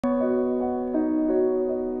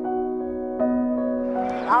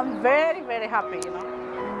I'm very, very happy, you know.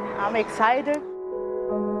 I'm excited.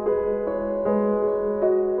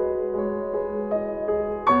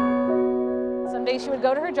 Some days she would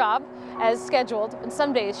go to her job as scheduled, and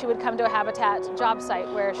some days she would come to a Habitat job site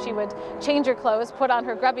where she would change her clothes, put on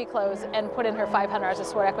her grubby clothes, and put in her 500 hours of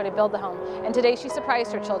sweat equity to build the home. And today she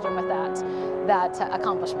surprised her children with that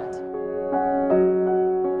accomplishment.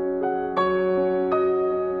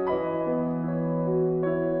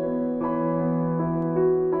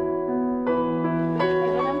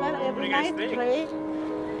 Remember every night pray,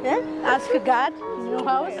 yeah? Ask God, new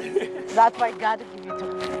house. That's why God gave you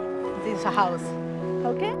to this house.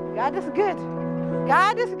 Okay? God is good.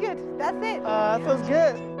 God is good. That's it. That feels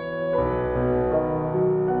good.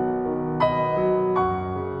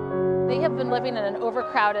 They have been living in an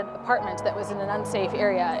overcrowded apartment that was in an unsafe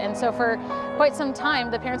area, and so for quite some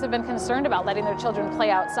time the parents have been concerned about letting their children play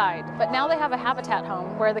outside. But now they have a Habitat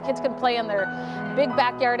home where the kids can play in their big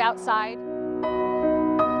backyard outside.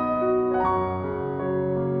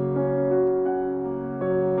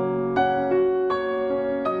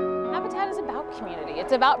 Habitat is about community.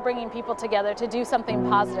 It's about bringing people together to do something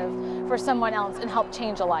positive for someone else and help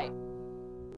change a life.